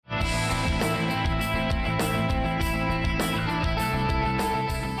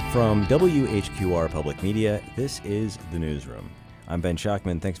From WHQR Public Media, this is The Newsroom. I'm Ben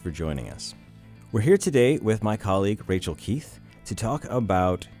Schachman. Thanks for joining us. We're here today with my colleague Rachel Keith to talk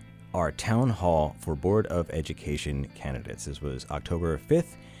about our town hall for Board of Education candidates. This was October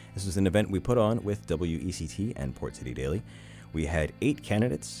 5th. This was an event we put on with WECT and Port City Daily. We had 8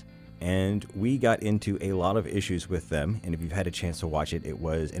 candidates, and we got into a lot of issues with them. And if you've had a chance to watch it, it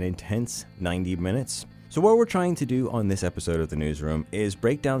was an intense 90 minutes. So what we're trying to do on this episode of The Newsroom is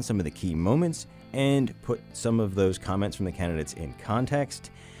break down some of the key moments and put some of those comments from the candidates in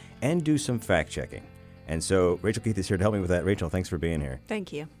context and do some fact-checking. And so Rachel Keith is here to help me with that. Rachel, thanks for being here.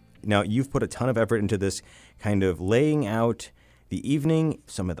 Thank you. Now, you've put a ton of effort into this, kind of laying out the evening,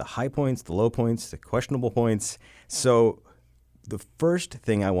 some of the high points, the low points, the questionable points. So the first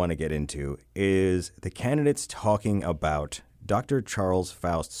thing I want to get into is the candidates talking about Dr. Charles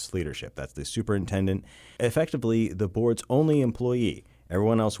Foust's leadership. That's the superintendent, effectively the board's only employee.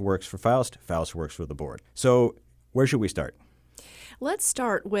 Everyone else works for Foust. Foust works for the board. So where should we start? Let's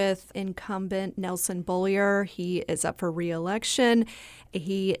start with incumbent Nelson Bollier. He is up for re-election.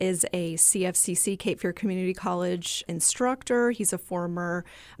 He is a CFCC, Cape Fear Community College instructor. He's a former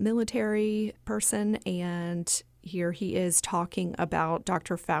military person, and here he is talking about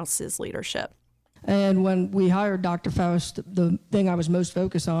Dr. Foust's leadership. And when we hired Dr. Foust, the thing I was most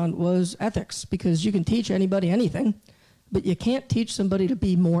focused on was ethics, because you can teach anybody anything, but you can't teach somebody to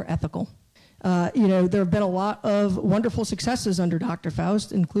be more ethical. There have been a lot of wonderful successes under Dr.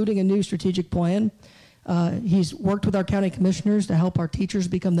 Foust, including a new strategic plan. He's worked with our county commissioners to help our teachers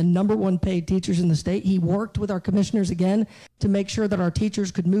become the #1 paid teachers in the state. He worked with our commissioners again to make sure that our teachers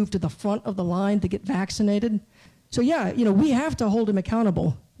could move to the front of the line to get vaccinated. So we have to hold him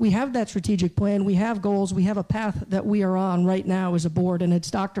accountable. We have that strategic plan. We have goals. We have a path that we are on right now as a board, and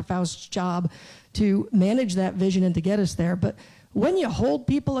it's Dr. Foust's job to manage that vision and to get us there. But when you hold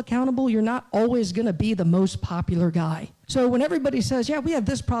people accountable, you're not always going to be the most popular guy. So when everybody says, yeah, we have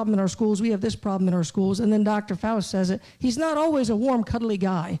this problem in our schools, we have this problem in our schools, and then Dr. Foust says it, he's not always a warm, cuddly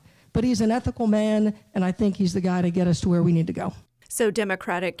guy, but he's an ethical man, and I think he's the guy to get us to where we need to go. So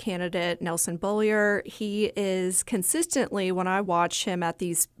Democratic candidate Nelson Bollier, he is consistently, when I watch him at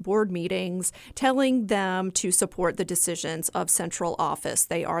these board meetings, telling them to support the decisions of central office.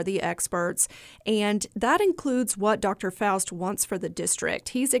 They are the experts, and that includes what Dr. Foust wants for the district.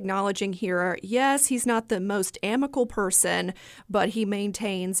 He's acknowledging here, yes, he's not the most amicable person, but he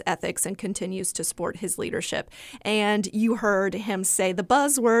maintains ethics and continues to support his leadership. And you heard him say the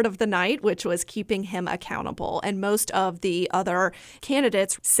buzzword of the night, which was keeping him accountable. And most of the other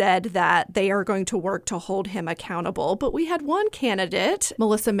candidates said that they are going to work to hold him accountable. But we had one candidate,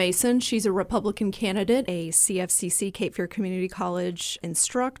 Melissa Mason. She's a Republican candidate, a CFCC, Cape Fear Community College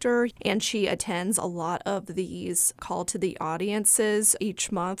instructor, and she attends a lot of these call to the audiences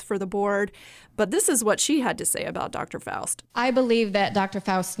each month for the board. But this is what she had to say about Dr. Foust. I believe that Dr.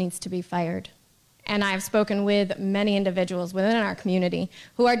 Foust needs to be fired. And I've spoken with many individuals within our community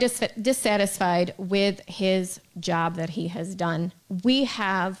who are dissatisfied with his job that he has done. We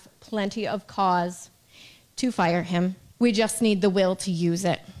have plenty of cause to fire him. We just need the will to use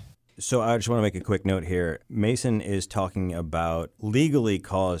it. So I just want to make a quick note here. Mason is talking about legally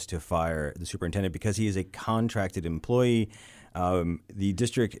cause to fire the superintendent because he is a contracted employee. The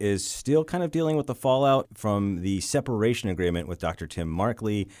district is still kind of dealing with the fallout from the separation agreement with Dr. Tim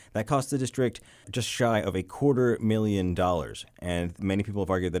Markley. That cost the district just shy of $250,000. And many people have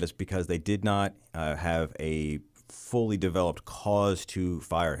argued that it's because they did not have a fully developed cause to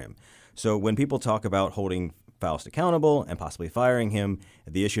fire him. So when people talk about holding Foust accountable and possibly firing him,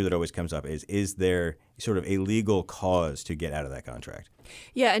 the issue that always comes up is there sort of a legal cause to get out of that contract?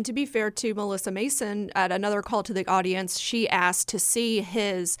 Yeah, and to be fair to Melissa Mason, at another call to the audience, she asked to see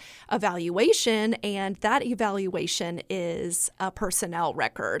his evaluation, and that evaluation is a personnel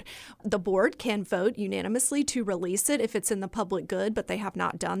record. The board can vote unanimously to release it if it's in the public good, but they have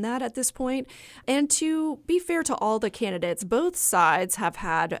not done that at this point. And to be fair to all the candidates, both sides have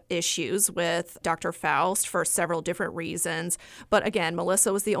had issues with Dr. Foust for several different reasons. But again,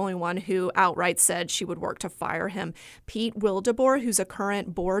 Melissa was the only one who outright said she would work to fire him. Pete Wildeboer, who's a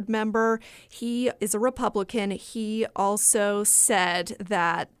current board member, he is a Republican. He also said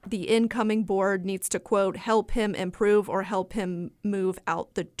that the incoming board needs to, quote, help him improve or help him move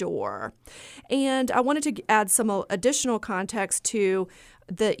out the door. And I wanted to add some additional context to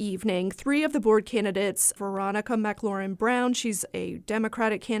the evening. 3 of the board candidates, Veronica McLaurin Brown, she's a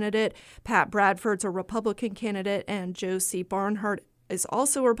Democratic candidate, Pat Bradford's a Republican candidate, and Josie Barnhart is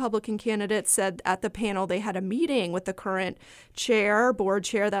also a Republican candidate, said at the panel they had a meeting with the current board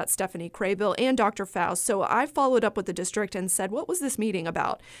chair, that's Stephanie Craybill, and Dr. Foust. So I followed up with the district and said, what was this meeting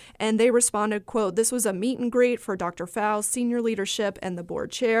about? And they responded, quote, "This was a meet and greet for Dr. Foust, senior leadership, and the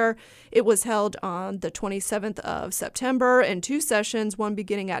board chair. It was held on the 27th of September in 2 sessions, one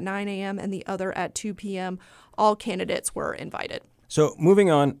beginning at 9 a.m. and the other at 2 p.m. All candidates were invited." So moving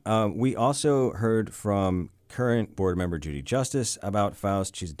on, we also heard from current board member Judy Justice about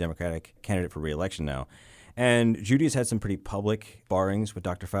Foust. She's a Democratic candidate for re-election now. And Judy's had some pretty public sparrings with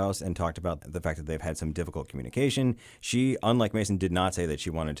Dr. Foust and talked about the fact that they've had some difficult communication. She, unlike Mason, did not say that she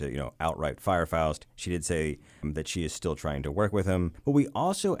wanted to, outright fire Foust. She did say that she is still trying to work with him. But we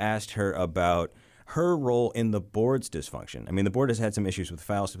also asked her about her role in the board's dysfunction. I mean, the board has had some issues with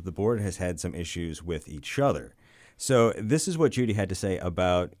Foust, but the board has had some issues with each other. So this is what Judy had to say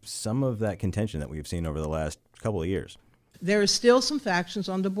about some of that contention that we've seen over the last couple of years. There is still some factions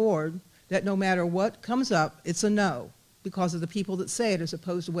on the board that no matter what comes up, it's a no because of the people that say it as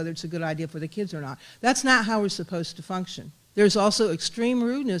opposed to whether it's a good idea for the kids or not. That's not how we're supposed to function. There's also extreme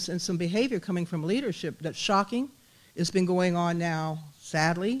rudeness and some behavior coming from leadership that's shocking. It's been going on now,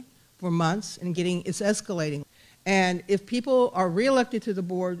 sadly, for months and it's escalating. And if people are reelected to the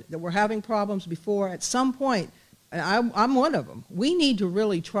board that were having problems before, at some point, and I'm one of them, we need to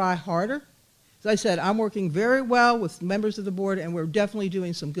really try harder. As I said, I'm working very well with members of the board, and we're definitely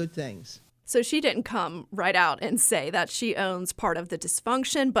doing some good things. So she didn't come right out and say that she owns part of the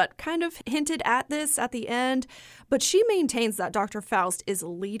dysfunction, but kind of hinted at this at the end. But she maintains that Dr. Foust is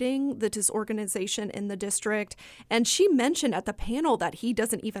leading the disorganization in the district. And she mentioned at the panel that he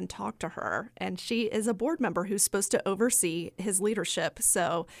doesn't even talk to her. And she is a board member who's supposed to oversee his leadership.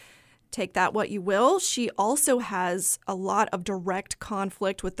 So take that what you will. She also has a lot of direct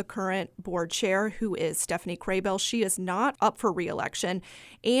conflict with the current board chair, who is Stephanie Craybill. She is not up for re-election,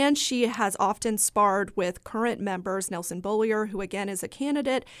 and she has often sparred with current members Nelson Bollier, who again is a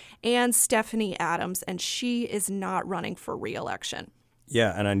candidate, and Stephanie Adams, and she is not running for re-election.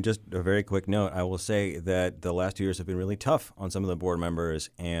 Yeah, and on just a very quick note, I will say that the last 2 years have been really tough on some of the board members,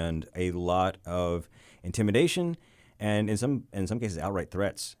 and a lot of intimidation and in some cases outright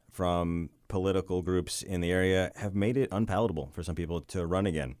threats from political groups in the area have made it unpalatable for some people to run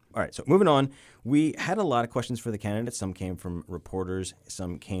again. All right, so moving on, we had a lot of questions for the candidates. Some came from reporters,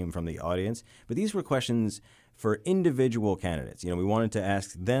 some came from the audience, but these were questions for individual candidates. We wanted to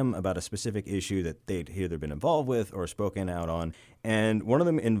ask them about a specific issue that they'd either been involved with or spoken out on, and one of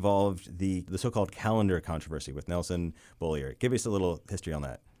them involved the so-called calendar controversy with Nelson Bollier. Give us a little history on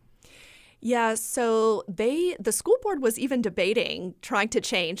that. Yeah, so the school board was even debating trying to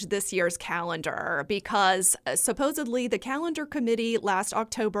change this year's calendar because supposedly the calendar committee last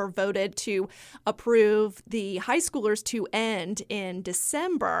October voted to approve the high schoolers to end in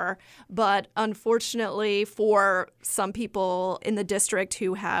December. But unfortunately for some people in the district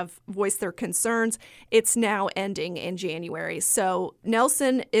who have voiced their concerns, it's now ending in January. So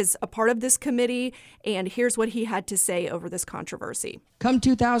Nelson is a part of this committee, and here's what he had to say over this controversy. Come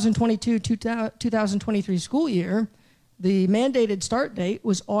 2022-2023 school year, the mandated start date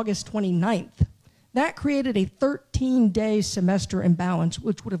was August 29th. That created a 13-day semester imbalance,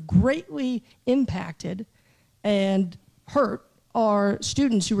 which would have greatly impacted and hurt our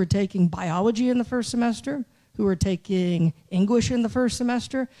students who were taking biology in the first semester, who were taking English in the first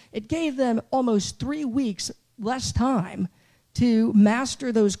semester. It gave them almost 3 weeks less time to master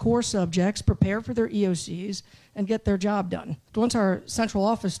those core subjects, prepare for their EOCs, and get their job done. Once our central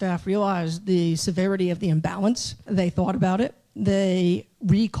office staff realized the severity of the imbalance, they thought about it. They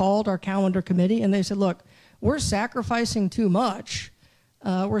recalled our calendar committee, and they said, look, we're sacrificing too much.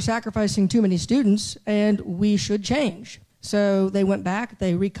 We're sacrificing too many students, and we should change. So they went back,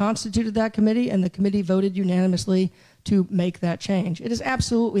 they reconstituted that committee, and the committee voted unanimously to make that change. It is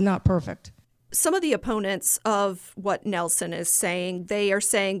absolutely not perfect. Some of the opponents of what Nelson is saying, they are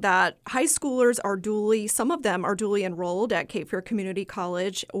saying that high schoolers some of them are duly enrolled at Cape Fear Community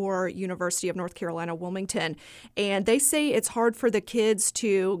College or University of North Carolina, Wilmington. And they say it's hard for the kids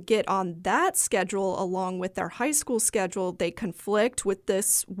to get on that schedule along with their high school schedule. They conflict with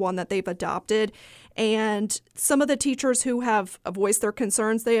this one that they've adopted. And some of the teachers who have voiced their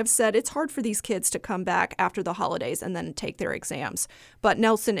concerns, they have said it's hard for these kids to come back after the holidays and then take their exams. But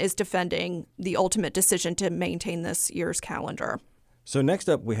Nelson is defending the ultimate decision to maintain this year's calendar. So next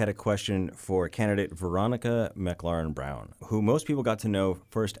up, we had a question for candidate Veronica McLaurin Brown, who most people got to know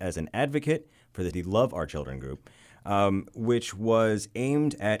first as an advocate for the Love Our Children group, which was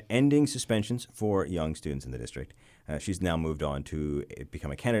aimed at ending suspensions for young students in the district. She's now moved on to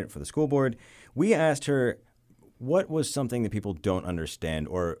become a candidate for the school board. We asked her what was something that people don't understand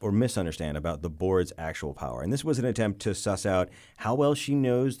or misunderstand about the board's actual power? And this was an attempt to suss out how well she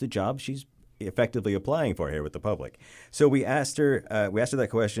knows the job she's effectively applying for here with the public. So we asked her that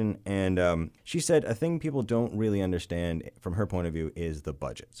question, and she said a thing people don't really understand from her point of view is the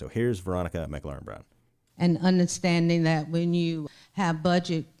budget. So here's Veronica McLaurin-Brown. And understanding that when you have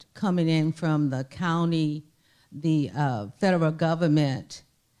budget coming in from the county, the federal government,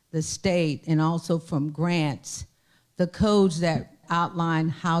 the state, and also from grants, the codes that outline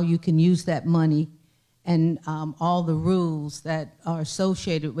how you can use that money and all the rules that are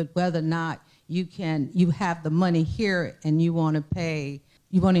associated with whether or not you have the money here and you want to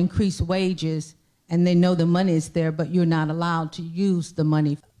increase wages, and they know the money is there, but you're not allowed to use the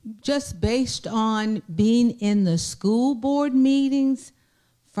money. Just based on being in the school board meetings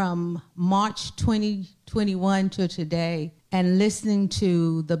from March 2021 to today, and listening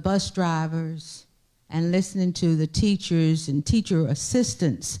to the bus drivers and listening to the teachers and teacher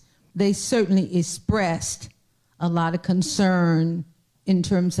assistants, they certainly expressed a lot of concern in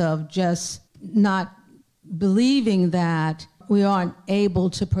terms of just not believing that we aren't able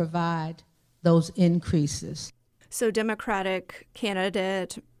to provide those increases. So Democratic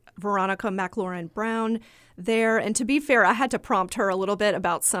candidate Veronica McLaurin-Brown there. And to be fair, I had to prompt her a little bit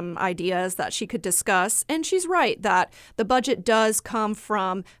about some ideas that she could discuss. And she's right that the budget does come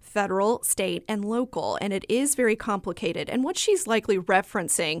from federal, state, and local, and it is very complicated. And what she's likely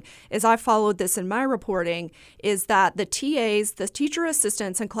referencing, as I followed this in my reporting, is that the TAs, the teacher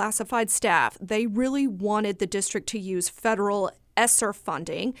assistants, and classified staff, they really wanted the district to use federal ESSER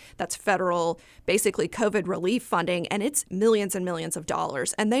funding, that's federal, basically COVID relief funding, and it's millions and millions of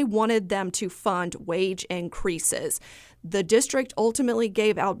dollars, and they wanted them to fund wage increases. The district ultimately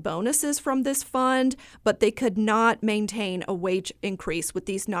gave out bonuses from this fund, but they could not maintain a wage increase with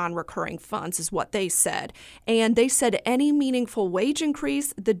these non-recurring funds, is what they said. And they said any meaningful wage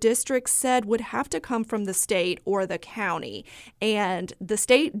increase, the district said, would have to come from the state or the county. And the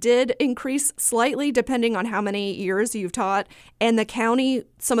state did increase slightly, depending on how many years you've taught. And the county,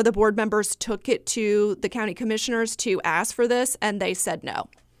 some of the board members took it to the county commissioners to ask for this, and they said no.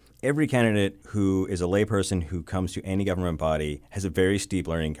 Every candidate who is a layperson who comes to any government body has a very steep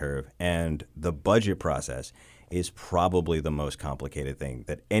learning curve, and the budget process is probably the most complicated thing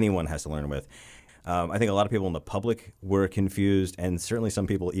that anyone has to learn with. I think a lot of people in the public were confused, and certainly some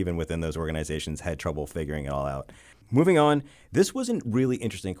people even within those organizations had trouble figuring it all out. Moving on, this was a really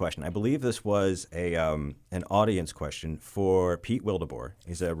interesting question. I believe this was an audience question for Pete Wildeboer.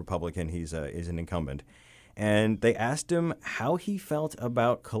 He's a Republican. He's an incumbent. And they asked him how he felt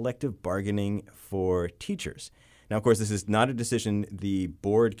about collective bargaining for teachers. Now, of course, this is not a decision the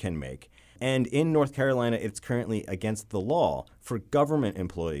board can make. And in North Carolina, it's currently against the law for government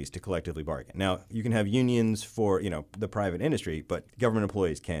employees to collectively bargain. Now, you can have unions for, the private industry, but government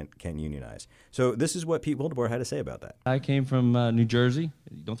employees can't unionize. So this is what Pete Wildeboer had to say about that. I came from New Jersey.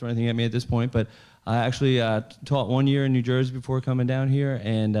 Don't throw anything at me at this point, but I actually taught 1 year in New Jersey before coming down here,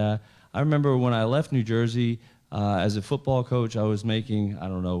 and I remember when I left New Jersey as a football coach, I was making, I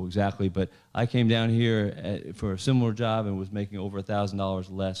don't know exactly, but I came down here for a similar job and was making over $1,000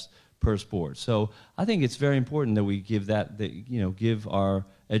 less per sport. So I think it's very important that we give give our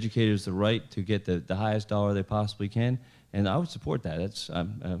educators the right to get the highest dollar they possibly can, and I would support that. That's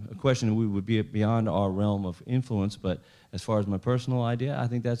a question that would be beyond our realm of influence, but as far as my personal idea, I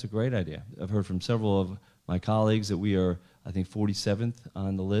think that's a great idea. I've heard from several of my colleagues that we are, I think, 47th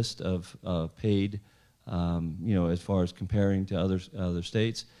on the list of paid, as far as comparing to other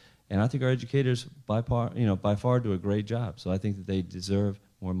states. And I think our educators by far do a great job. So I think that they deserve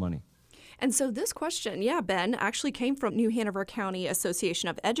more money. And so this question, Ben, actually came from New Hanover County Association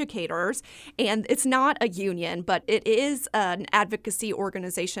of Educators. And it's not a union, but it is an advocacy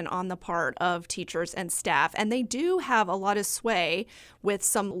organization on the part of teachers and staff. And they do have a lot of sway with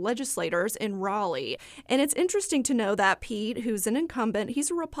some legislators in Raleigh. And it's interesting to know that Pete, who's an incumbent, he's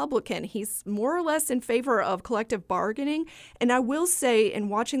a Republican. He's more or less in favor of collective bargaining. And I will say, in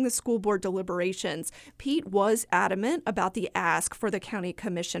watching the school board deliberations, Pete was adamant about the ask for the county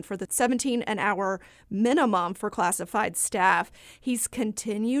commission for the 17 an hour minimum for classified staff. He's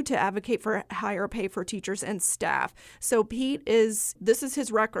continued to advocate for higher pay for teachers and staff. So Pete this is his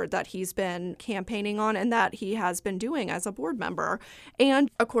record that he's been campaigning on and that he has been doing as a board member.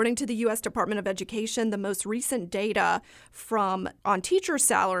 And according to the U.S. Department of Education, the most recent data on teacher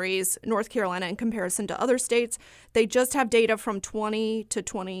salaries, North Carolina in comparison to other states, they just have data from 20 to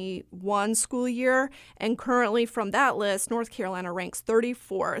 21 school year. And currently from that list, North Carolina ranks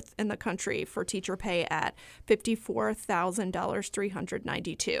 34th in the country country for teacher pay at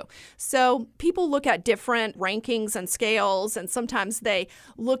 $54,392. So people look at different rankings and scales, and sometimes they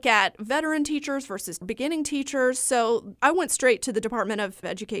look at veteran teachers versus beginning teachers. So I went straight to the Department of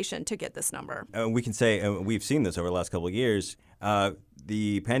Education to get this number. We can say we've seen this over the last couple of years.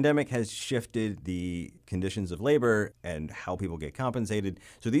 The pandemic has shifted the conditions of labor and how people get compensated.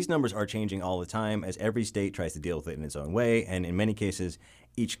 So these numbers are changing all the time as every state tries to deal with it in its own way. And in many cases,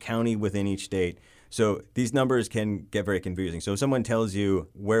 each county within each state. So these numbers can get very confusing. So if someone tells you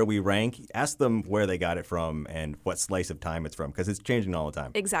where we rank, ask them where they got it from and what slice of time it's from, because it's changing all the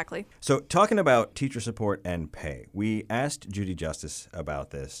time. Exactly. So talking about teacher support and pay, we asked Judy Justice about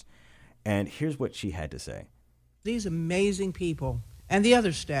this, and here's what she had to say. These amazing people and the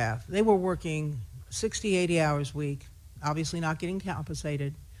other staff, they were working 60, 80 hours a week, obviously not getting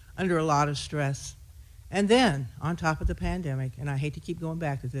compensated, under a lot of stress. And then, on top of the pandemic, and I hate to keep going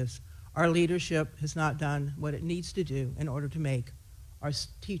back to this, our leadership has not done what it needs to do in order to make our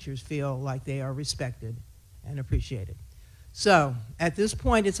teachers feel like they are respected and appreciated. So, at this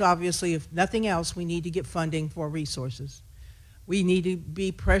point, it's obviously, if nothing else, we need to get funding for resources. We need to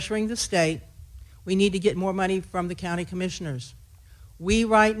be pressuring the state. We need to get more money from the county commissioners. We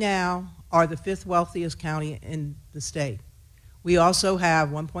right now are the 5th wealthiest county in the state. We also have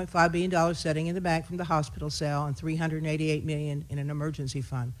 $1.5 billion sitting in the bank from the hospital sale and $388 million in an emergency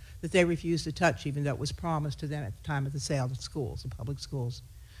fund that they refused to touch, even though it was promised to them at the time of the sale to schools, the public schools.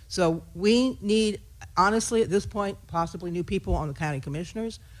 So we need, honestly, at this point, possibly new people on the county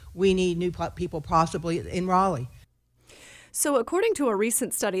commissioners. We need new people possibly in Raleigh. So according to a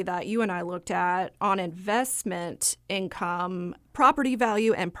recent study that you and I looked at on investment income, property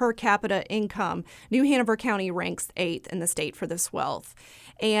value, and per capita income, New Hanover County ranks 8th in the state for this wealth.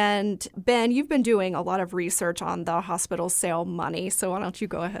 And Ben, you've been doing a lot of research on the hospital sale money, so why don't you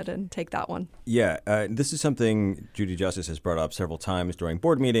go ahead and take that one? Yeah, this is something Judy Justice has brought up several times during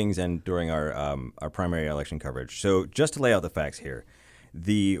board meetings and during our primary election coverage. So just to lay out the facts here.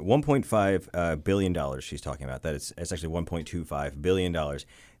 The $1.5 billion she's talking about, it's actually $1.25 billion,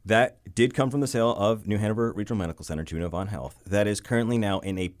 that did come from the sale of New Hanover Regional Medical Center to Novant Health. That is currently now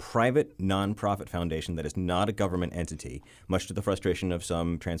in a private nonprofit foundation that is not a government entity, much to the frustration of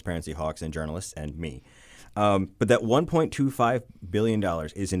some transparency hawks and journalists and me. But that $1.25 billion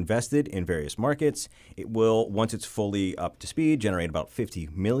is invested in various markets. It will, once it's fully up to speed, generate about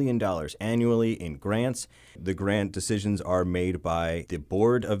 $50 million annually in grants. The grant decisions are made by the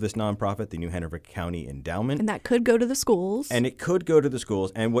board of this nonprofit, the New Hanover County Endowment. And that could go to the schools. And it could go to the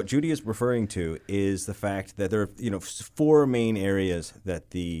schools. And what Judy is referring to is the fact that there are 4 main areas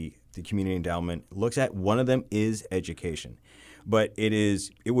that the community endowment looks at. One of them is education. But it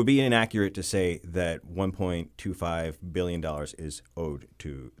would be inaccurate to say that $1.25 billion is owed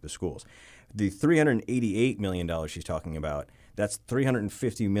to the schools. The $388 million she's talking about, that's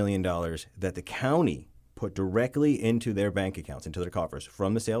 $350 million that the county put directly into their bank accounts, into their coffers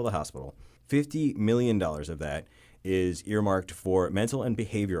from the sale of the hospital. $50 million of that is earmarked for mental and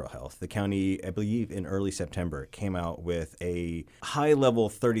behavioral health. The county, I believe in early September, came out with a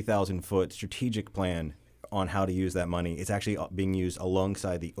high-level 30,000-foot strategic plan on how to use that money. It's actually being used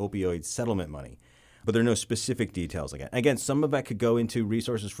alongside the opioid settlement money. But there are no specific details again. Again, some of that could go into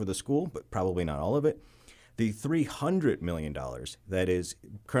resources for the school, but probably not all of it. The $300 million that is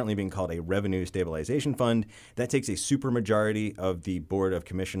currently being called a revenue stabilization fund, that takes a supermajority of the Board of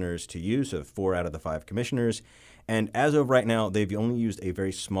Commissioners to use, so 4 out of the 5 commissioners. And as of right now, they've only used a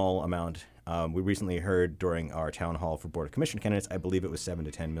very small amount. We recently heard during our town hall for Board of Commission candidates, I believe it was $7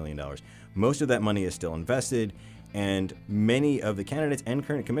 to $10 million. Most of that money is still invested, and many of the candidates and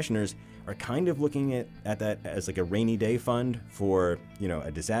current commissioners are kind of looking at that as like a rainy day fund for,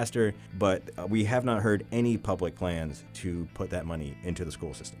 a disaster, but we have not heard any public plans to put that money into the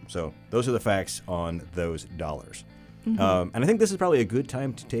school system. So those are the facts on those dollars. Mm-hmm. And I think this is probably a good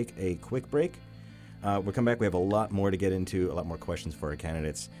time to take a quick break. We'll come back. We have a lot more to get into, a lot more questions for our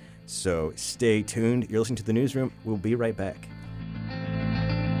candidates. So stay tuned. You're listening to The Newsroom. We'll be right back.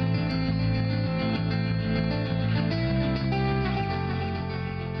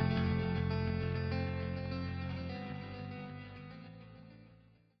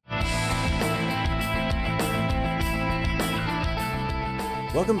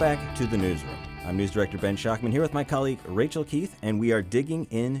 Welcome back to The Newsroom. I'm News Director Ben Shockman here with my colleague Rachel Keith, and we are digging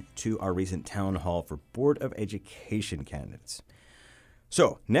into our recent town hall for Board of Education candidates.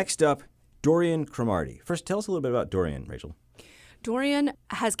 So, next up, Dorian Cromartie. First, tell us a little bit about Dorian, Rachel. Dorian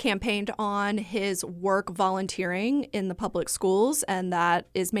has campaigned on his work volunteering in the public schools, and that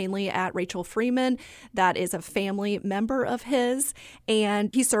is mainly at Rachel Freeman. That is a family member of his,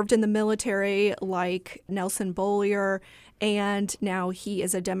 and he served in the military like Nelson Beaulieu, and now he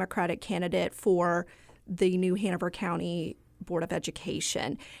is a Democratic candidate for the new Hanover County Board of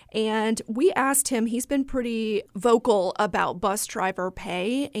Education. And we asked him, he's been pretty vocal about bus driver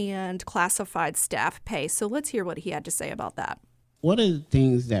pay and classified staff pay. So let's hear what he had to say about that. One of the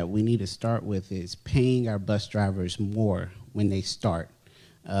things that we need to start with is paying our bus drivers more when they start.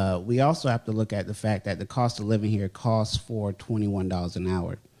 We also have to look at the fact that the cost of living here costs for $21 an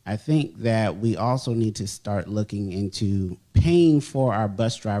hour. I think that we also need to start looking into paying for our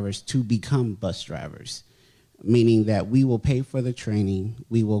bus drivers to become bus drivers, meaning that we will pay for the training,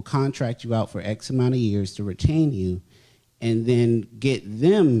 we will contract you out for X amount of years to retain you, and then get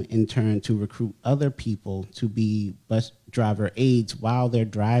them in turn to recruit other people to be bus driver aides while they're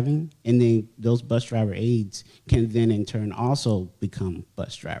driving, and then those bus driver aides can then in turn also become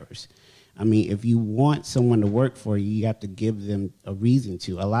bus drivers. I mean, if you want someone to work for you, you have to give them a reason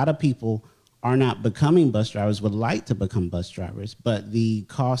to. A lot of people are not becoming bus drivers, would like to become bus drivers, but the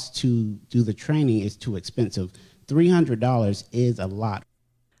cost to do the training is too expensive. $300 is a lot.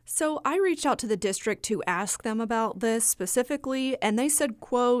 So I reached out to the district to ask them about this specifically, and they said,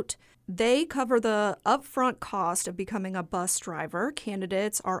 quote, they cover the upfront cost of becoming a bus driver.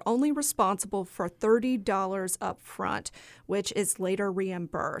 Candidates are only responsible for $30 upfront, which is later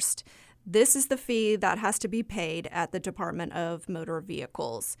reimbursed. This is the fee that has to be paid at the Department of Motor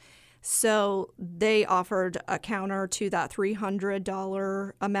Vehicles. So they offered a counter to that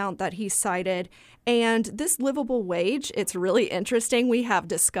 $300 amount that he cited. And this livable wage, it's really interesting. We have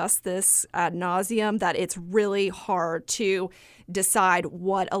discussed this ad nauseum, that it's really hard to decide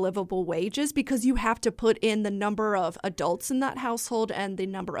what a livable wage is because you have to put in the number of adults in that household and the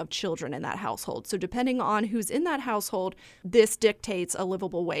number of children in that household. So depending on who's in that household, this dictates a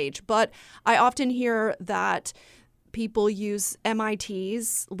livable wage. But I often hear that people use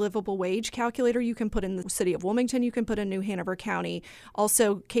MIT's livable wage calculator. You can put in the city of Wilmington, you can put in New Hanover County.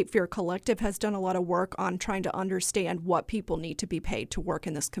 Also, Cape Fear Collective has done a lot of work on trying to understand what people need to be paid to work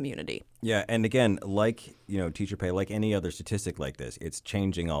in this community. Yeah, and again, like, teacher pay, like any other statistic like this, it's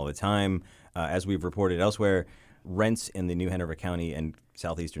changing all the time. As we've reported elsewhere, rents in the New Hanover County and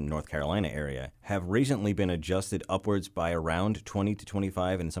southeastern North Carolina area have recently been adjusted upwards by around 20 to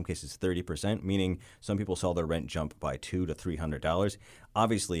 25, and in some cases 30%, meaning some people saw their rent jump by $200 to $300.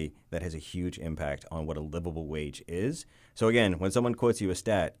 Obviously, that has a huge impact on what a livable wage is. So again, when someone quotes you a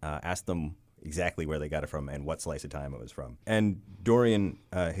stat, ask them exactly where they got it from and what slice of time it was from. And Dorian,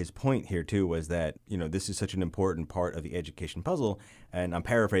 his point here too was that, this is such an important part of the education puzzle, and I'm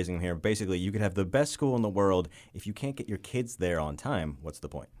paraphrasing him here. Basically, you could have the best school in the world. If you can't get your kids there on time, what's the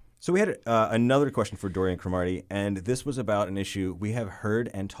point? So we had another question for Dorian Cromartie, and this was about an issue we have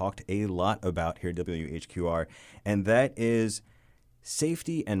heard and talked a lot about here at WHQR, and that is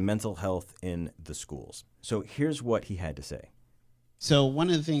safety and mental health in the schools. So here's what he had to say. So one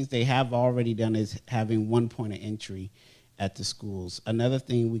of the things they have already done is having one point of entry at the schools. Another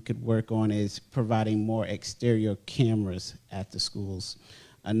thing we could work on is providing more exterior cameras at the schools.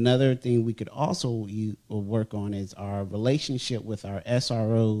 Another thing we could also work on is our relationship with our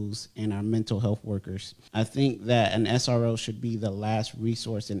SROs and our mental health workers. I think that an SRO should be the last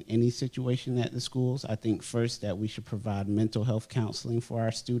resource in any situation at the schools. I think first that we should provide mental health counseling for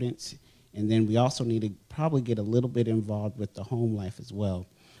our students. And then we also need to probably get a little bit involved with the home life as well.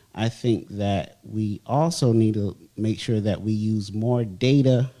 I think that we also need to make sure that we use more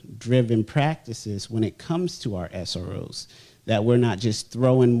data-driven practices when it comes to our SROs, that we're not just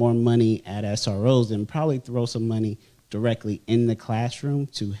throwing more money at SROs, and probably throw some money directly in the classroom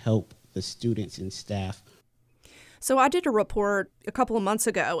to help the students and staff. So I did a report a couple of months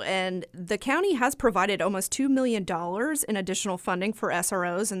ago, and the county has provided almost $2 million in additional funding for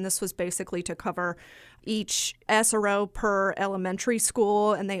SROs, and this was basically to cover each SRO per elementary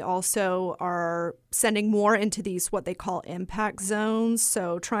school, and they also are sending more into these what they call impact zones,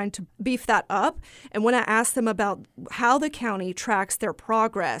 so trying to beef that up. And when I asked them about how the county tracks their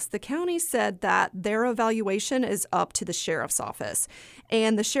progress, the county said that their evaluation is up to the sheriff's office.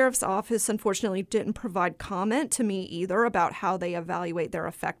 And the sheriff's office, unfortunately, didn't provide comment to me either about how they evaluate their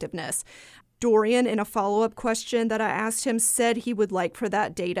effectiveness. Dorian, in a follow-up question that I asked him, said he would like for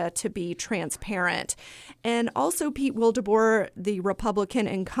that data to be transparent. And also Pete Wildeboer, the Republican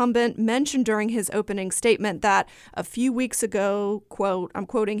incumbent, mentioned during his opening statement that a few weeks ago, quote, I'm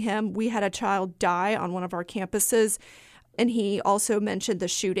quoting him, we had a child die on one of our campuses. And he also mentioned the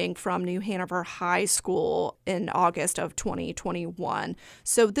shooting from New Hanover High School in August of 2021.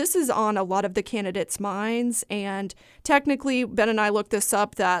 So this is on a lot of the candidates' minds. And technically, Ben and I looked this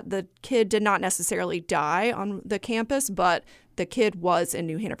up, that the kid did not necessarily die on the campus, but the kid was in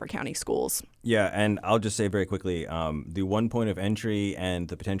New Hanover County schools. Yeah, and I'll just say very quickly, the one point of entry and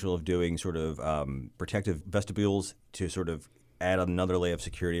the potential of doing sort of protective vestibules to sort of add another layer of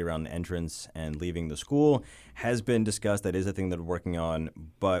security around the entrance and leaving the school has been discussed. That is a thing that we're working on.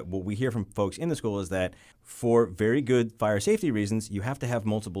 But what we hear from folks in the school is that for very good fire safety reasons, you have to have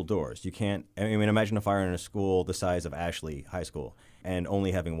multiple doors. You can't, I mean, imagine a fire in a school the size of Ashley High School and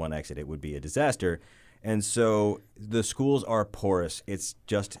only having one exit. It would be a disaster. And so the schools are porous. It's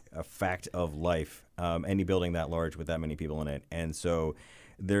just a fact of life, any building that large with that many people in it. And so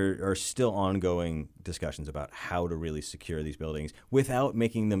there are still ongoing discussions about how to really secure these buildings without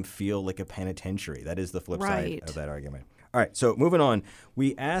making them feel like a penitentiary. That is the flip side of that argument. All right, so moving on,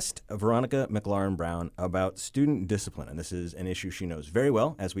 we asked Veronica McLaurin Brown about student discipline, and this is an issue she knows very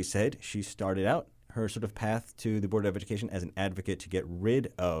well. As we said, she started out her sort of path to the Board of Education as an advocate to get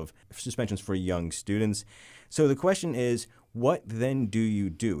rid of suspensions for young students. So the question is, what then do you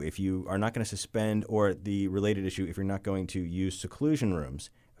do if you are not going to suspend, or the related issue, if you're not going to use seclusion rooms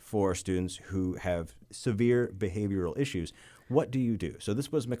for students who have severe behavioral issues? What do you do? So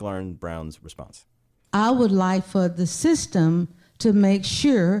this was McLaurin Brown's response. I would like for the system to make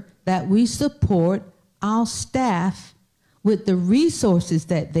sure that we support our staff with the resources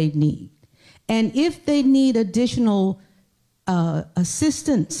that they need. And if they need additional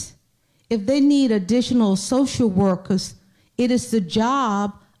assistance, if they need additional social workers, it is the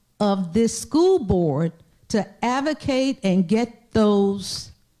job of this school board to advocate and get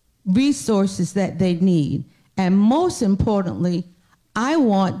those resources that they need. And most importantly, I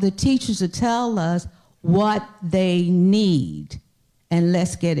want the teachers to tell us what they need, and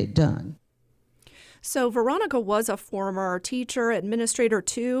let's get it done. So Veronica was a former teacher, administrator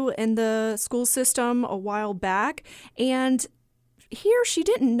too, in the school system a while back. And here she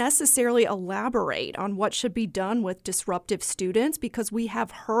didn't necessarily elaborate on what should be done with disruptive students, because we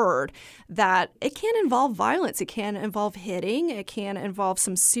have heard that it can involve violence, it can involve hitting, it can involve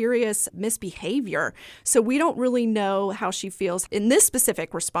some serious misbehavior. So we don't really know how she feels in this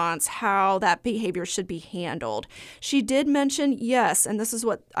specific response, how that behavior should be handled. She did mention, yes, and this is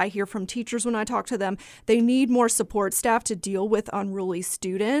what I hear from teachers when I talk to them, they need more support staff to deal with unruly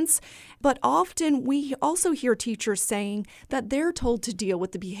students. But often we also hear teachers saying that they're told to deal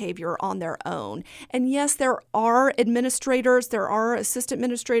with the behavior on their own. And yes, there are administrators, there are assistant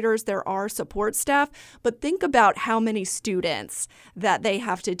administrators, there are support staff, but think about how many students that they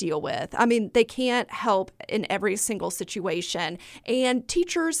have to deal with. I mean, they can't help in every single situation. And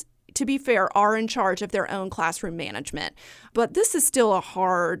teachers, to be fair, are in charge of their own classroom management. But this is still a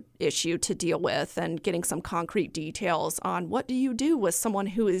hard issue to deal with, and getting some concrete details on what do you do with someone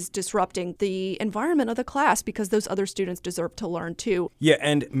who is disrupting the environment of the class, because those other students deserve to learn too. Yeah,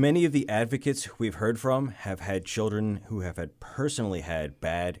 and many of the advocates we've heard from have had children who have personally had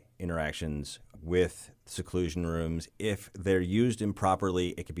bad interactions with seclusion rooms. If they're used improperly,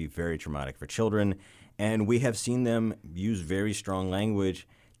 it could be very traumatic for children. And we have seen them use very strong language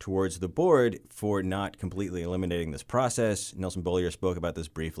towards the board for not completely eliminating this process. Nelson Beaulieu spoke about this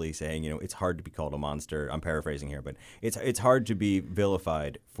briefly, saying, it's hard to be called a monster. I'm paraphrasing here, but it's hard to be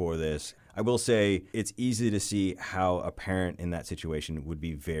vilified for this. I will say it's easy to see how a parent in that situation would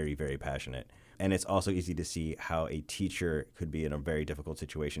be very, very passionate. And it's also easy to see how a teacher could be in a very difficult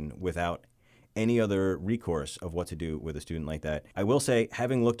situation without any other recourse of what to do with a student like that. I will say,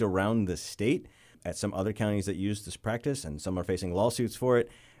 having looked around the state at some other counties that use this practice, and some are facing lawsuits for it,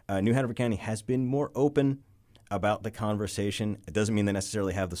 New Hanover County has been more open about the conversation. It doesn't mean they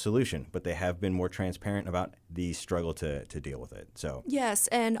necessarily have the solution, but they have been more transparent about the struggle to deal with it. So yes,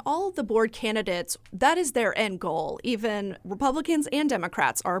 and all of the board candidates, that is their end goal. Even Republicans and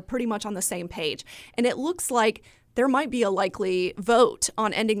Democrats are pretty much on the same page. And it looks like there might be a likely vote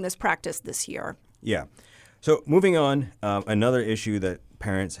on ending this practice this year. Yeah. So moving on, another issue that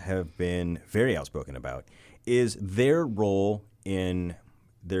parents have been very outspoken about is their role in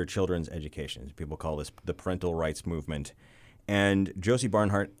their children's education. People call this the parental rights movement. And Josie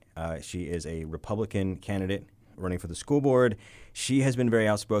Barnhart, she is a Republican candidate running for the school board. She has been very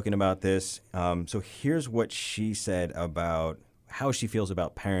outspoken about this. So here's what she said about how she feels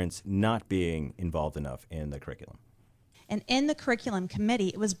about parents not being involved enough in the curriculum. And in the curriculum committee,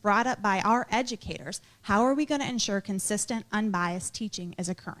 it was brought up by our educators, how are we going to ensure consistent, unbiased teaching is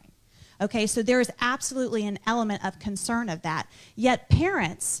occurring? Okay, so there is absolutely an element of concern of that, yet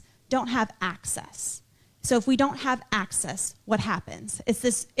parents don't have access. So if we don't have access, what happens? It's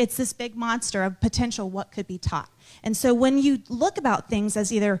this big monster of potential what could be taught. And so when you look about things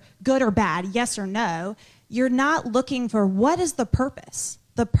as either good or bad, yes or no, you're not looking for what is the purpose.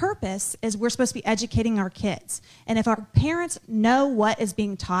 The purpose is we're supposed to be educating our kids. And if our parents know what is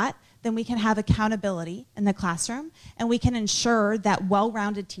being taught, then we can have accountability in the classroom and we can ensure that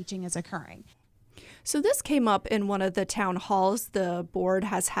well-rounded teaching is occurring. So this came up in one of the town halls. The board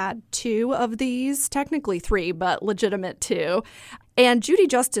has had 2 of these, technically 3, but legitimate 2. And Judy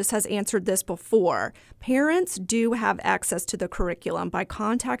Justice has answered this before. Parents do have access to the curriculum by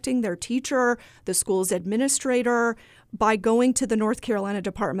contacting their teacher, the school's administrator, by going to the North Carolina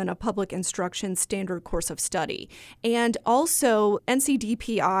Department of Public Instruction standard course of study. And also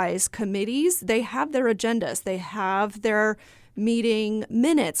NCDPI's committees, they have their agendas. They have their meeting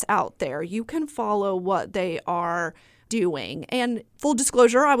minutes out there. You can follow what they are doing. And full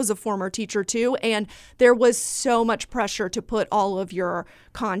disclosure, I was a former teacher too, and there was so much pressure to put all of your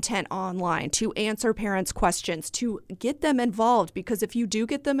content online, to answer parents' questions, to get them involved, because if you do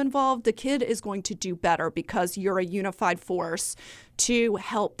get them involved, the kid is going to do better because you're a unified force to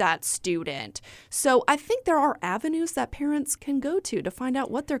help that student. So I think there are avenues that parents can go to find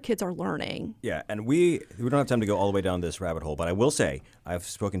out what their kids are learning. Yeah, and we don't have time to go all the way down this rabbit hole, but I will say I've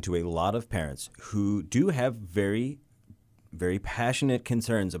spoken to a lot of parents who do have very passionate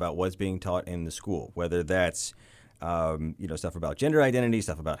concerns about what's being taught in the school, whether that's stuff about gender identity,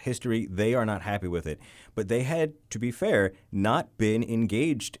 stuff about history. They are not happy with it. But they had, to be fair, not been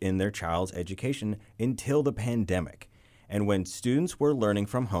engaged in their child's education until the pandemic. And when students were learning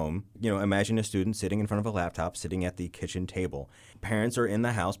from home, imagine a student sitting in front of a laptop, sitting at the kitchen table. Parents are in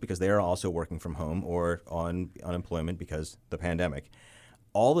the house because they are also working from home or on unemployment because the pandemic.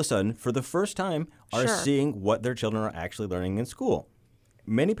 All of a sudden, for the first time, are seeing what their children are actually learning in school.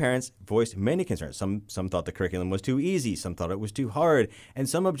 Many parents voiced many concerns. Some thought the curriculum was too easy, some thought it was too hard, and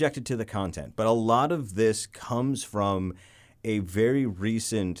some objected to the content. But a lot of this comes from a very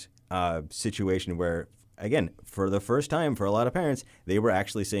recent situation where, again, for the first time for a lot of parents, they were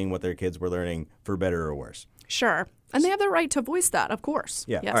actually seeing what their kids were learning for better or worse. Sure. And they have the right to voice that, of course.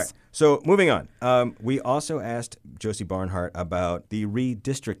 Yeah. Yes. All right. So moving on. We also asked Josie Barnhart about the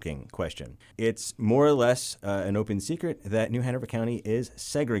redistricting question. It's more or less an open secret that New Hanover County is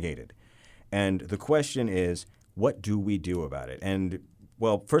segregated. And the question is, what do we do about it? And,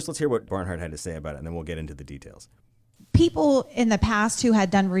 well, first let's hear what Barnhart had to say about it, and then we'll get into the details. People in the past who had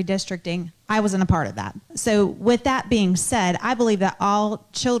done redistricting, I wasn't a part of that. So with that being said, I believe that all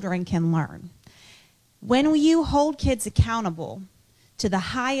children can learn. When you hold kids accountable to the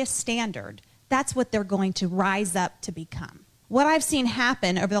highest standard, that's what they're going to rise up to become. What I've seen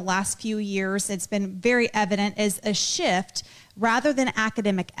happen over the last few years, it's been very evident, is a shift. Rather than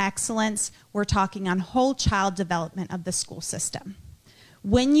academic excellence, we're talking on whole child development of the school system.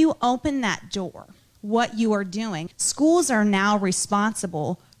 When you open that door, what you are doing, schools are now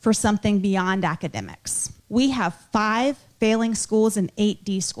responsible for something beyond academics. We have 5 failing schools and 8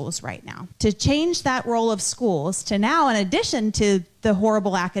 D schools right now. To change that role of schools to now, in addition to the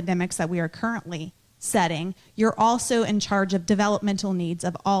horrible academics that we are currently setting, you're also in charge of developmental needs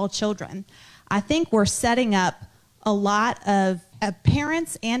of all children. I think we're setting up a lot of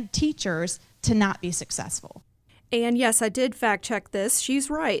parents and teachers to not be successful. And yes, I did fact check this. She's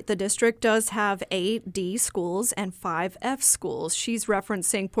right. The district does have 8 D schools and 5 F schools. She's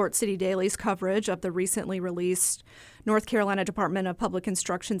referencing Port City Daily's coverage of the recently released North Carolina Department of Public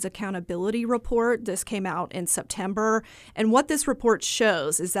Instruction's accountability report. This came out in September. And what this report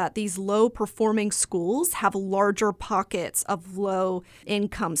shows is that these low-performing schools have larger pockets of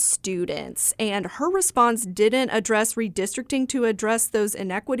low-income students. And her response didn't address redistricting to address those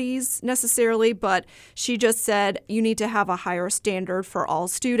inequities necessarily, but she just said you need to have a higher standard for all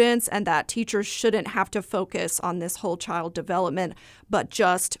students and that teachers shouldn't have to focus on this whole child development, but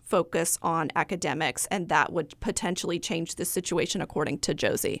just focus on academics, and that would potentially change the situation, according to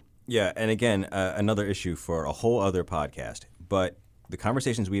Josie. Yeah, and again, another issue for a whole other podcast, but the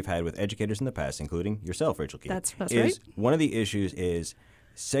conversations we've had with educators in the past, including yourself, Rachel Keith, that's is right. One of the issues is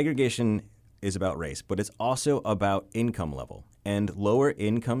segregation is about race, but it's also about income level, and lower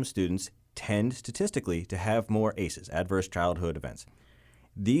income students tend statistically to have more ACEs, adverse childhood events.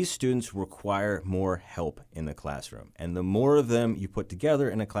 These students require more help in the classroom. And the more of them you put together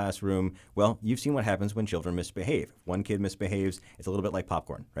in a classroom, well, you've seen what happens when children misbehave. If one kid misbehaves, it's a little bit like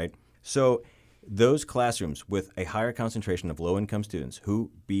popcorn, right? So those classrooms with a higher concentration of low-income students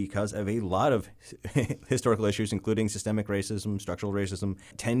who, because of a lot of historical issues, including systemic racism, structural racism,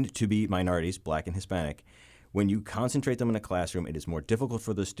 tend to be minorities, Black and Hispanic, when you concentrate them in a classroom, it is more difficult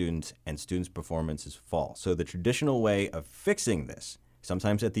for the students, and students' performances fall. So the traditional way of fixing this,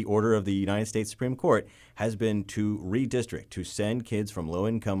 sometimes at the order of the United States Supreme Court, has been to redistrict, to send kids from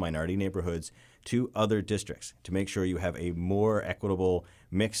low-income minority neighborhoods to other districts, to make sure you have a more equitable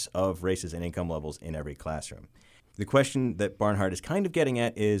mix of races and income levels in every classroom. The question that Barnhart is kind of getting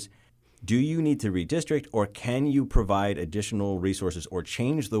at is, do you need to redistrict, or can you provide additional resources or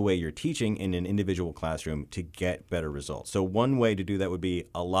change the way you're teaching in an individual classroom to get better results? So one way to do that would be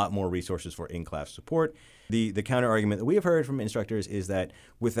a lot more resources for in-class support. The counter argument that we have heard from instructors is that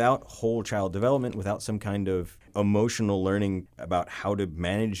without whole child development, without some kind of emotional learning about how to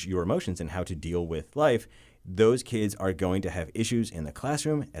manage your emotions and how to deal with life, those kids are going to have issues in the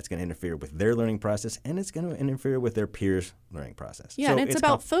classroom. It's going to interfere with their learning process, and it's going to interfere with their peers' learning process. Yeah, so and it's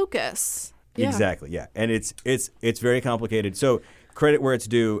about focus. Yeah. Exactly, yeah. And it's very complicated. So credit where it's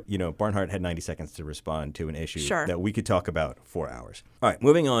due. Barnhart had 90 seconds to respond to an issue that we could talk about for hours. All right,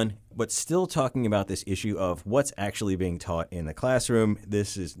 moving on, but still talking about this issue of what's actually being taught in the classroom.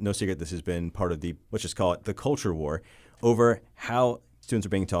 This is no secret. This has been part of the, let's just call it the culture war over how students are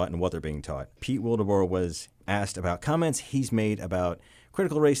being taught and what they're being taught. Pete Wildeboer was asked about comments he's made about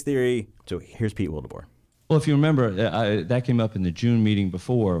critical race theory. So here's Pete Wildeboer. Well, if you remember, that came up in the June meeting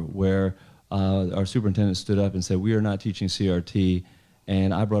before, where our superintendent stood up and said, we are not teaching CRT.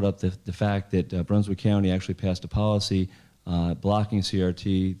 And I brought up the fact that Brunswick County actually passed a policy blocking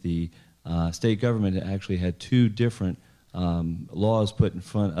CRT. The state government actually had two different laws put in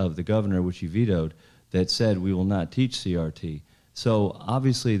front of the governor, which he vetoed, that said we will not teach CRT. So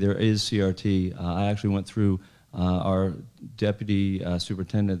obviously there is CRT. I actually went through our deputy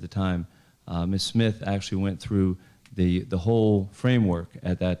superintendent at the time, Ms. Smith, actually went through the whole framework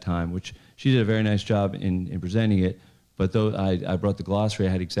at that time, which she did a very nice job in presenting it. But though I brought the glossary,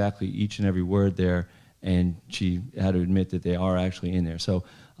 I had exactly each and every word there, and she had to admit that they are actually in there. So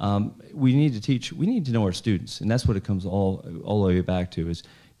we need to teach, we need to know our students, and that's what it comes all the way back to, is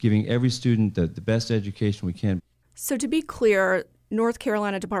giving every student the best education we can. So to be clear, North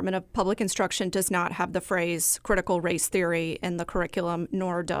Carolina Department of Public Instruction does not have the phrase critical race theory in the curriculum,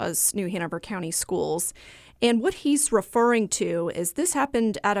 nor does New Hanover County Schools. And what he's referring to is this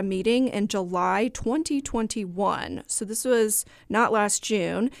happened at a meeting in July 2021. So this was not last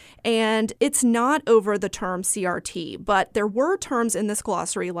June. And it's not over the term CRT, but there were terms in this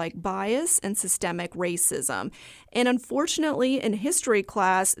glossary like bias and systemic racism. And unfortunately, in history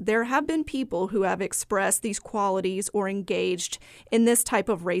class, there have been people who have expressed these qualities or engaged in this type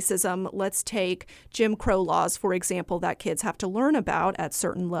of racism. Let's take Jim Crow laws, for example, that kids have to learn about at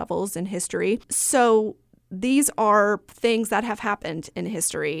certain levels in history. So these are things that have happened in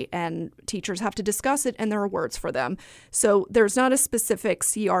history, and teachers have to discuss it, and there are words for them. So there's not a specific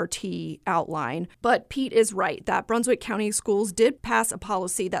CRT outline, but Pete is right that Brunswick County Schools did pass a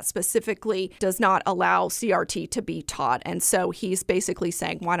policy that specifically does not allow CRT to be taught. And so he's basically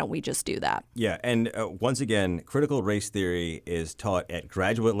saying, why don't we just do that? Yeah, and once again, critical race theory is taught at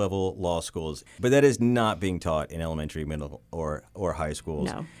graduate level law schools, but that is not being taught in elementary, middle, or high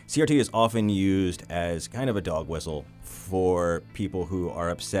schools. No. CRT is often used as kind of a dog whistle for people who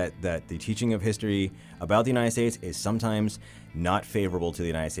are upset that the teaching of history about the United States is sometimes not favorable to the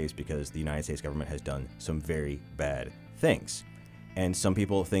United States because the United States government has done some very bad things. And some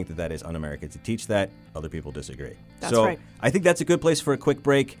people think that that is un-American to teach that. Other people disagree. That's right. I think that's a good place for a quick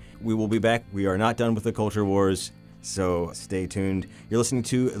break. We will be back. We are not done with the culture wars, so stay tuned. You're listening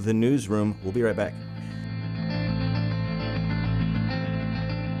to The Newsroom. We'll be right back.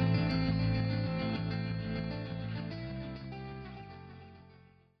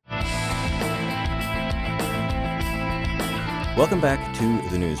 Welcome back to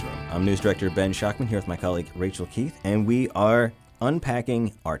The Newsroom. I'm News Director Ben Schockman here with my colleague Rachel Keith, and we are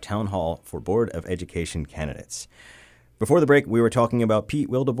unpacking our town hall for Board of Education candidates. Before the break, we were talking about Pete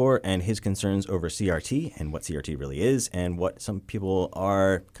Wildeboer and his concerns over CRT and what CRT really is and what some people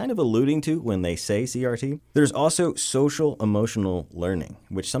are kind of alluding to when they say CRT. There's also social emotional learning,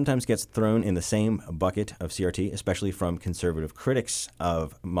 which sometimes gets thrown in the same bucket of CRT, especially from conservative critics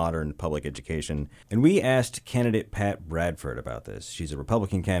of modern public education. And we asked candidate Pat Bradford about this. She's a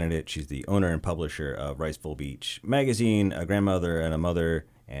Republican candidate. She's the owner and publisher of Riceville Beach magazine, a grandmother and a mother,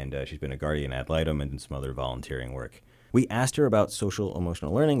 and she's been a guardian ad litem and some other volunteering work. We asked her about social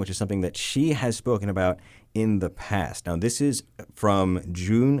emotional learning, which is something that she has spoken about in the past. Now, this is from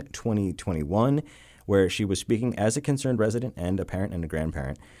June 2021, where she was speaking as a concerned resident and a parent and a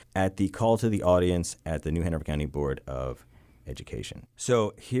grandparent at the call to the audience at the New Hanover County Board of Education.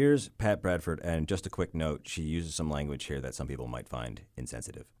 So here's Pat Bradford, and just a quick note, she uses some language here that some people might find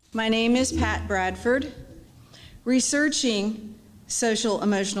insensitive. My name is Pat Bradford, researching social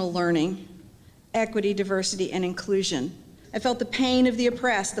emotional learning, equity, diversity, and inclusion. I felt the pain of the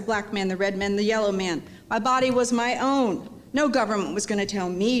oppressed, the black man, the red man, the yellow man. My body was my own. No government was going to tell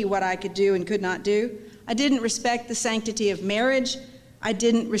me what I could do and could not do. I didn't respect the sanctity of marriage. I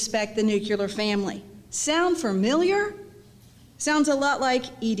didn't respect the nuclear family. Sound familiar? Sounds a lot like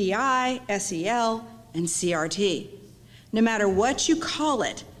EDI, SEL, and CRT. No matter what you call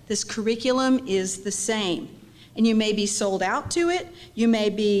it, this curriculum is the same. And you may be sold out to it. You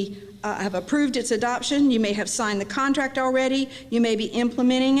may have approved its adoption. You may have signed the contract already. You may be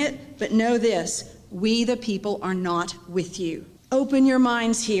implementing it. But know this, we the people are not with you. Open your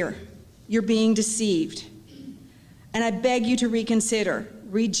minds here. You're being deceived. And I beg you to reconsider.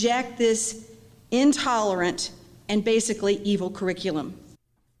 Reject this intolerant and basically evil curriculum.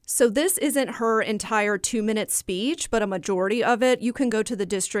 So this isn't her entire 2-minute speech, but a majority of it. You can go to the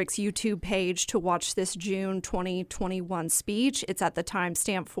district's YouTube page to watch this June 2021 speech. It's at the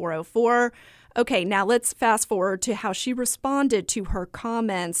timestamp 404. Okay, now let's fast forward to how she responded to her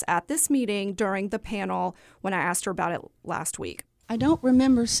comments at this meeting during the panel when I asked her about it last week. I don't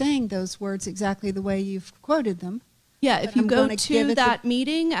remember saying those words exactly the way you've quoted them. Yeah, if you go to that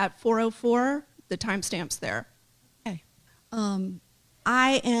meeting at 404, the timestamp's there. Okay.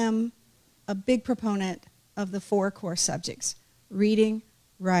 I am a big proponent of the 4 core subjects: reading,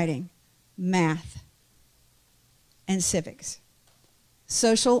 writing, math, and civics.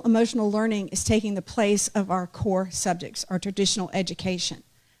 Social emotional learning is taking the place of our core subjects, our traditional education.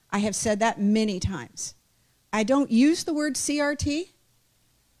 I have said that many times. I don't use the word CRT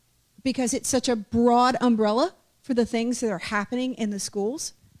because it's such a broad umbrella for the things that are happening in the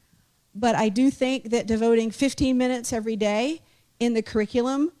schools. But I do think that devoting 15 minutes every day in the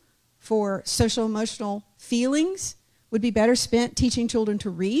curriculum for social emotional feelings would be better spent teaching children to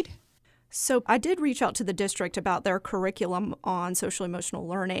read. So I did reach out to the district about their curriculum on social emotional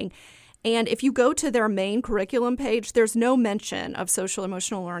learning. And if you go to their main curriculum page, there's no mention of social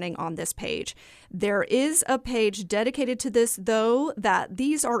emotional learning on this page. There is a page dedicated to this, though, that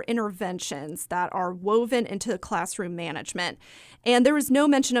these are interventions that are woven into classroom management. And there is no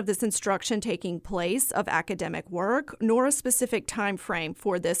mention of this instruction taking place of academic work, nor a specific time frame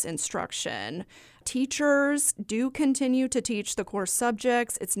for this instruction. Teachers do continue to teach the core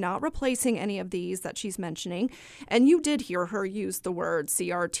subjects. It's not replacing any of these that she's mentioning. And you did hear her use the word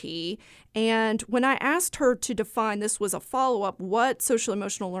CRT. And when I asked her to define, this was a follow-up, what social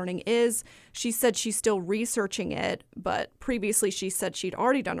emotional learning is, she said she's still researching it, but previously she said she'd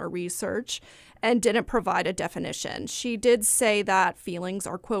already done her research and didn't provide a definition. She did say that feelings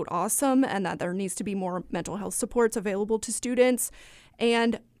are, quote, awesome, and that there needs to be more mental health supports available to students.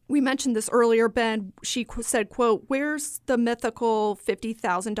 And we mentioned this earlier, Ben. She said, quote, where's the mythical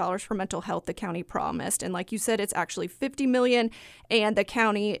 $50,000 for mental health the county promised? And like you said, it's actually $50 million, and the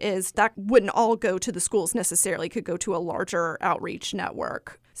county that wouldn't all go to the schools necessarily, could go to a larger outreach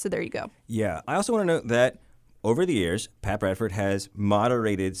network. So there you go. Yeah, I also want to note that over the years, Pat Bradford has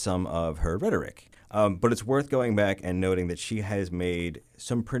moderated some of her rhetoric. But it's worth going back and noting that she has made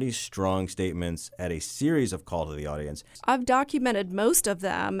some pretty strong statements at a series of calls to the audience. I've documented most of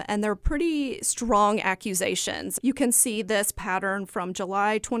them, and they're pretty strong accusations. You can see this pattern from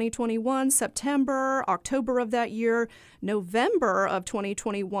July 2021, September, October of that year, November of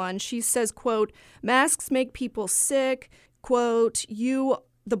 2021. She says, quote, masks make people sick, quote,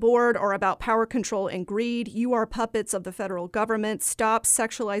 the board are about power, control, and greed. You are puppets of the federal government. Stop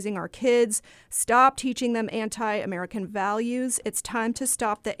sexualizing our kids. Stop teaching them anti-American values. It's time to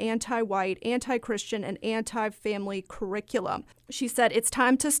stop the anti-white, anti-Christian, and anti-family curriculum. She said, it's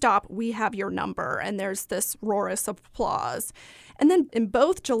time to stop. We have your number. And there's this roarous applause. And then in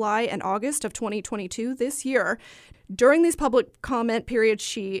both July and August of 2022, this year, during these public comment periods,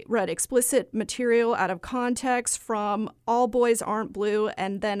 she read explicit material out of context from All Boys Aren't Blue,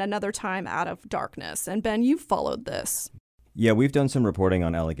 and then another time out of Darkness. And Ben, you've followed this. Yeah, we've done some reporting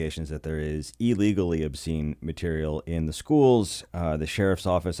on allegations that there is illegally obscene material in the schools. The sheriff's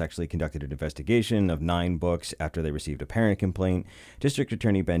office actually conducted an investigation of 9 books after they received a parent complaint. District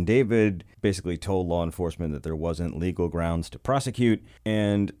Attorney Ben David basically told law enforcement that there wasn't legal grounds to prosecute,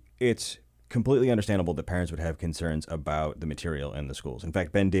 and it's completely understandable that parents would have concerns about the material in the schools. In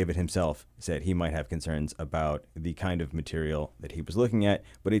fact, Ben David himself said he might have concerns about the kind of material that he was looking at,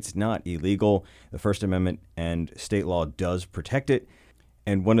 but it's not illegal. The First Amendment and state law does protect it.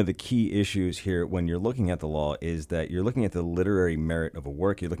 And one of the key issues here when you're looking at the law is that you're looking at the literary merit of a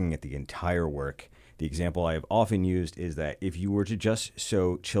work. You're looking at the entire work. The example I have often used is that if you were to just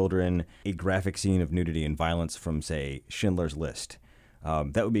show children a graphic scene of nudity and violence from, say, Schindler's List,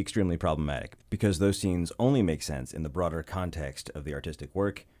 that would be extremely problematic because those scenes only make sense in the broader context of the artistic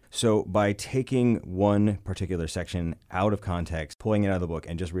work. So by taking one particular section out of context, pulling it out of the book,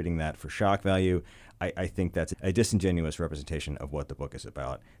 and just reading that for shock value, I think that's a disingenuous representation of what the book is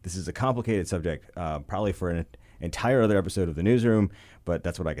about. This is a complicated subject, probably for an entire other episode of The Newsroom, but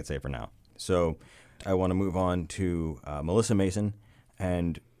that's what I could say for now. So I want to move on to Melissa Mason.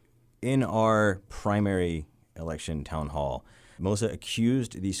 And in our primary election town hall, Melissa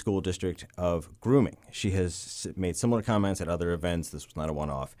accused the school district of grooming. She has made similar comments at other events. This was not a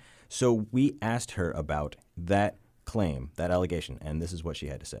one-off. So we asked her about that claim, that allegation, and this is what she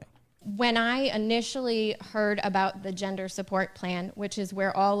had to say. When I initially heard about the gender support plan, which is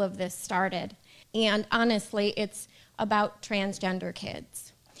where all of this started, and honestly, it's about transgender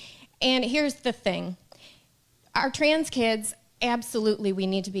kids. And here's the thing. Our trans kids, absolutely we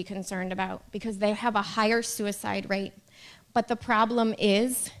need to be concerned about because they have a higher suicide rate. But the problem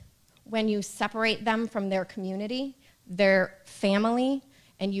is when you separate them from their community, their family,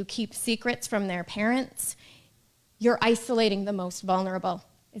 and you keep secrets from their parents, you're isolating the most vulnerable.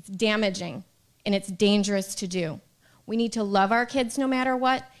 It's damaging, and it's dangerous to do. We need to love our kids no matter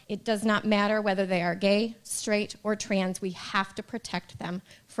what. It does not matter whether they are gay, straight, or trans. We have to protect them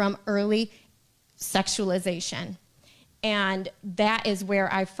from early sexualization. And that is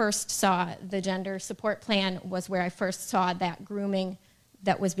where I first saw the gender support plan, was where I first saw that grooming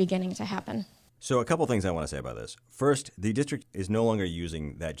that was beginning to happen. So a couple things I want to say about this. First, the district is no longer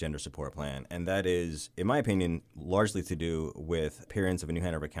using that gender support plan, and that is, in my opinion, largely to do with appearance of a New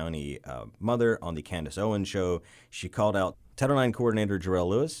Hanover County mother on the Candace Owens show. She called out Title IX coordinator Jarrell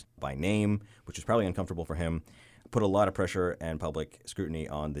Lewis by name, which was probably uncomfortable for him, put a lot of pressure and public scrutiny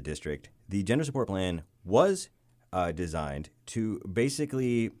on the district. The gender support plan was designed to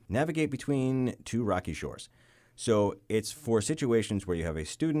basically navigate between two rocky shores. So it's for situations where you have a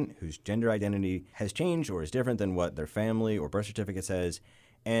student whose gender identity has changed or is different than what their family or birth certificate says,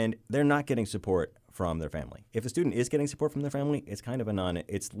 and they're not getting support from their family. If a student is getting support from their family, it's kind of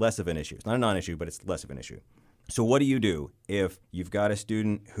it's less of an issue. It's not a non-issue, but it's less of an issue. So what do you do if you've got a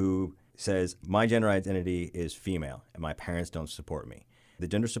student who says, my gender identity is female and my parents don't support me? The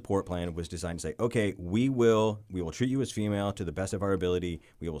gender support plan was designed to say, okay, we will treat you as female to the best of our ability.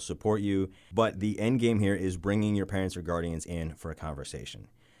 We will support you. But the end game here is bringing your parents or guardians in for a conversation.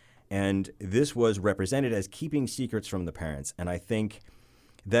 And this was represented as keeping secrets from the parents. And I think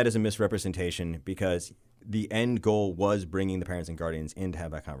that is a misrepresentation because the end goal was bringing the parents and guardians in to have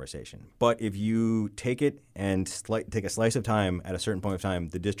that conversation. But if you take it and take a slice of time at a certain point of time,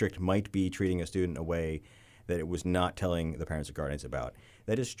 the district might be treating a student a way that it was not telling the parents or guardians about.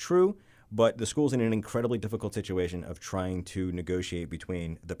 That is true, but the school's in an incredibly difficult situation of trying to negotiate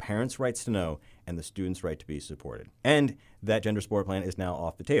between the parents' rights to know and the students' right to be supported. And that gender support plan is now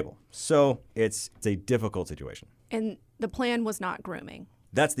off the table. So it's a difficult situation. And the plan was not grooming.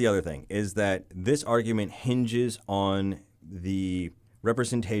 That's the other thing, is that this argument hinges on the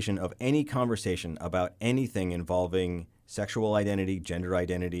representation of any conversation about anything involving sexual identity, gender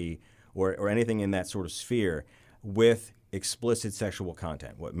identity, or anything in that sort of sphere with explicit sexual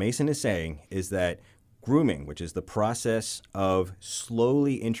content. What Mason is saying is that grooming, which is the process of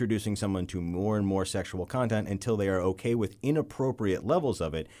slowly introducing someone to more and more sexual content until they are okay with inappropriate levels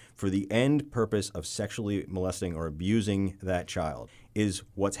of it for the end purpose of sexually molesting or abusing that child, is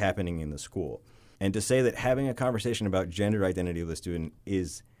what's happening in the school. And to say that having a conversation about gender identity with a student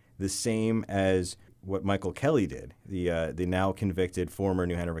is the same as what Michael Kelly did, the now convicted former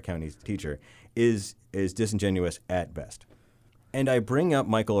New Hanover County teacher, is disingenuous at best. And I bring up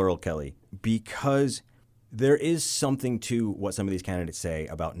Michael Earl Kelly because there is something to what some of these candidates say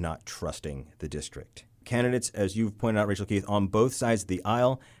about not trusting the district. Candidates, as you've pointed out, Rachel Keith, on both sides of the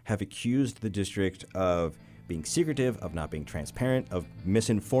aisle have accused the district of being secretive, of not being transparent, of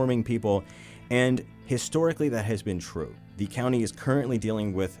misinforming people, and historically that has been true. The county is currently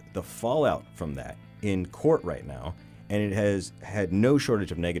dealing with the fallout from that in court right now, and it has had no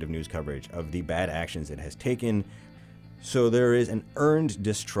shortage of negative news coverage of the bad actions it has taken. So there is an earned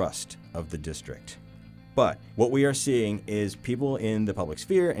distrust of the district. But what we are seeing is people in the public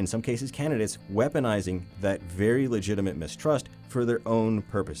sphere, in some cases candidates, weaponizing that very legitimate mistrust for their own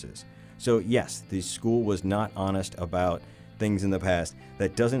purposes. So yes, the school was not honest about things in the past.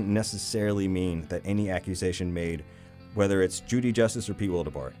 That doesn't necessarily mean that any accusation made, whether it's Judy Justice or Pete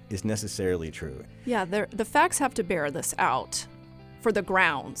Wildebart, is necessarily true. Yeah, the facts have to bear this out for the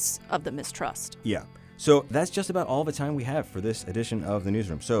grounds of the mistrust. Yeah. So that's just about all the time we have for this edition of The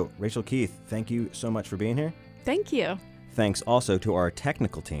Newsroom. So, Rachel Keith, thank you so much for being here. Thank you. Thanks also to our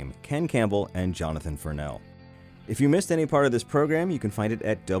technical team, Ken Campbell and Jonathan Furnell. If you missed any part of this program, you can find it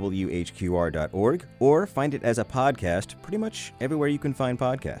at whqr.org or find it as a podcast pretty much everywhere you can find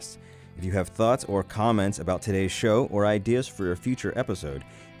podcasts. If you have thoughts or comments about today's show or ideas for a future episode,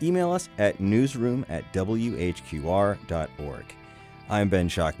 email us at newsroom@whqr.org. I'm Ben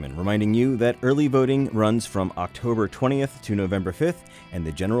Schachman, reminding you that early voting runs from October 20th to November 5th, and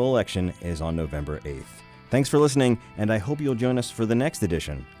the general election is on November 8th. Thanks for listening, and I hope you'll join us for the next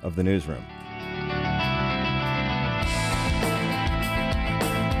edition of The Newsroom.